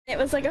It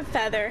was like a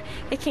feather.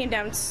 It came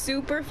down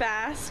super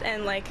fast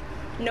and like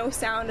no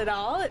sound at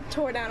all. It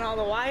tore down all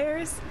the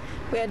wires.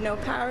 We had no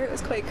power. It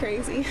was quite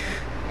crazy.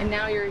 And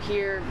now you're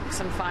here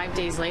some 5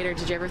 days later.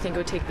 Did you ever think it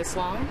would take this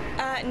long?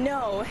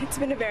 No, it's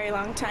been a very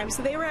long time.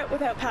 So they were out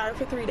without power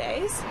for 3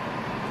 days.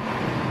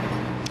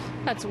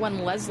 That's one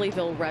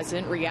Leslieville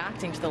resident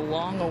reacting to the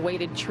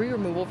long-awaited tree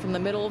removal from the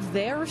middle of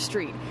their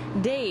street,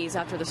 days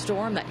after the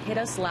storm that hit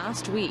us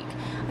last week.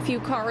 A few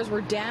cars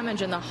were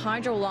damaged and the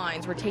hydro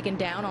lines were taken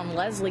down on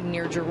Leslie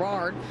near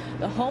Girard.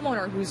 The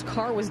homeowner whose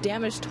car was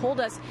damaged told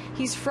us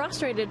he's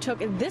frustrated it took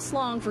this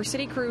long for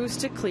city crews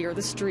to clear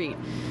the street.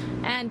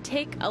 And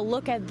take a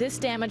look at this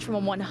damage from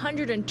a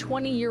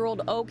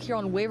 120-year-old oak here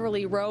on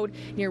Waverly Road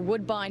near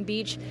Woodbine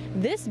Beach.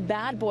 This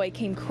bad boy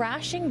came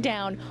crashing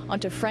down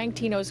onto Frank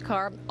Tino's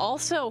car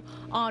also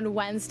on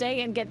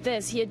Wednesday. And get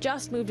this, he had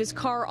just moved his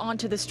car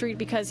onto the street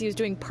because he was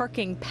doing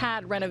parking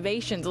pad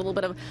renovations. A little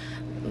bit of,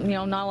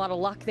 not a lot of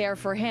luck there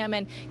for him.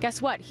 And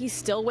guess what? He's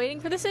still waiting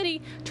for the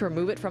city to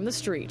remove it from the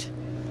street.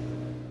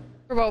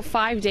 For about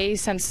 5 days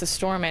since the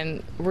storm,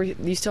 and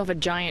you still have a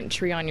giant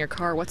tree on your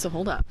car. What's the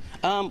holdup?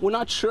 We're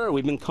not sure.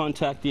 We've been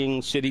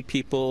contacting city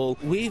people.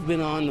 We've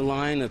been on the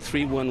line at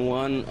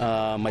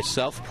 311,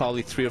 myself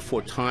probably 3 or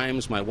 4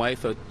 times, my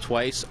wife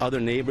twice,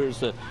 other neighbors,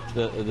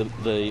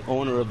 the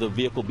owner of the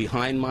vehicle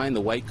behind mine, the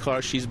white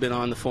car, she's been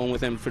on the phone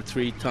with him for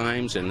 3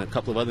 times, and a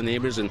couple of other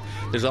neighbors, and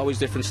there's always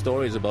different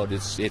stories about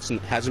it. It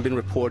hasn't been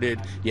reported.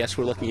 Yes,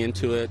 we're looking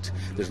into it.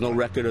 There's no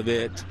record of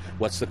it.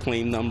 What's the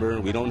claim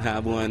number? We don't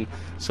have one.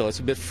 So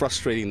it's a bit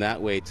frustrating that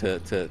way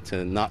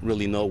to not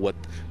really know what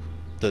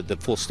the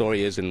full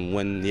story is and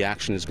when the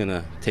action is going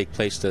to take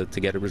place to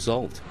get a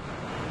result.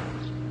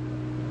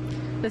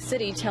 The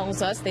city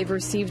tells us they've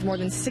received more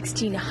than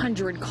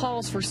 1,600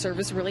 calls for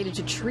service related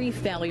to tree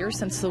failure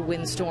since the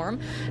windstorm.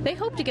 They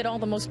hope to get all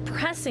the most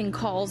pressing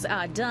calls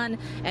done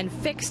and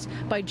fixed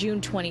by June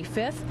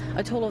 25th.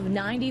 A total of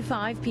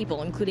 95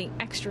 people, including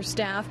extra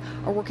staff,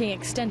 are working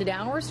extended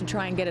hours to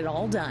try and get it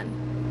all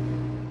done.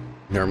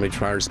 Normally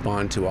try to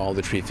respond to all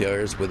the tree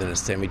failures within a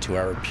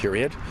 72-hour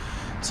period.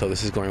 So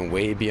this is going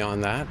way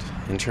beyond that.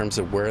 In terms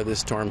of where this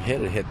storm hit,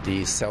 it hit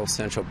the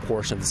south-central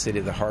portion of the city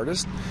the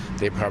hardest.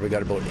 They probably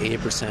got about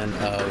 80%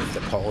 of the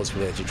calls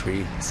related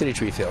to city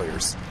tree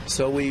failures.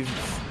 So we've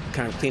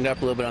kind of cleaned up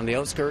a little bit on the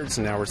outskirts,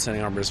 and now we're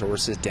sending our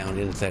resources down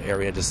into that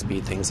area to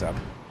speed things up.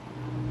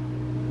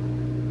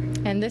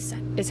 And this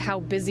is how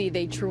busy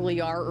they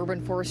truly are.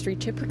 Urban Forestry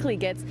typically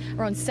gets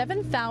around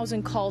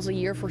 7,000 calls a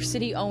year for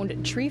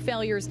city-owned tree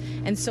failures.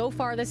 And so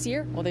far this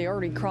year, well, they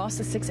already crossed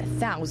the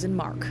 6,000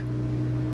 mark.